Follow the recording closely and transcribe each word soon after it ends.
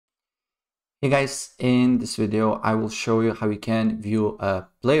Hey guys, in this video I will show you how you can view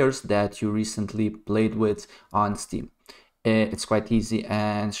players that you recently played with on Steam. It's quite easy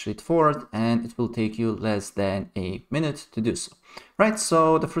and straightforward, and it will take you less than a minute to do so. Right,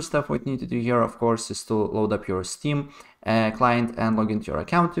 so the first step what you need to do here, of course, is to load up your Steam client and log into your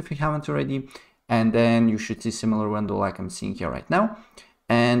account if you haven't already, and then you should see similar window like I'm seeing here right now.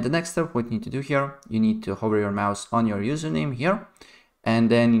 And the next step what you need to do here, you need to hover your mouse on your username here,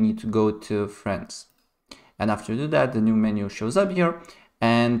 and then you need to go to friends. And after you do that, the new menu shows up here,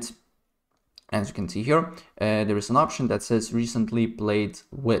 and as you can see here, there is an option that says recently played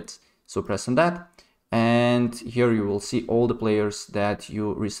with. So press on that, and here you will see all the players that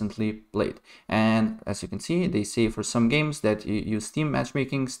you recently played. And as you can see, they say for some games that you use Steam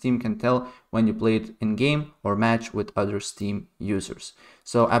matchmaking, Steam can tell when you played in game or match with other Steam users.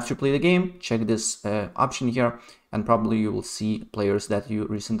 So after you play the game, check this option here, and probably you will see players that you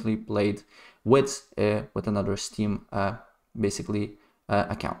recently played with another Steam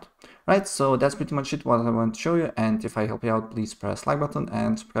account. Right, so that's pretty much it what I want to show you, and if I help you out, please press like button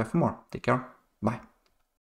and subscribe for more. Take care, bye.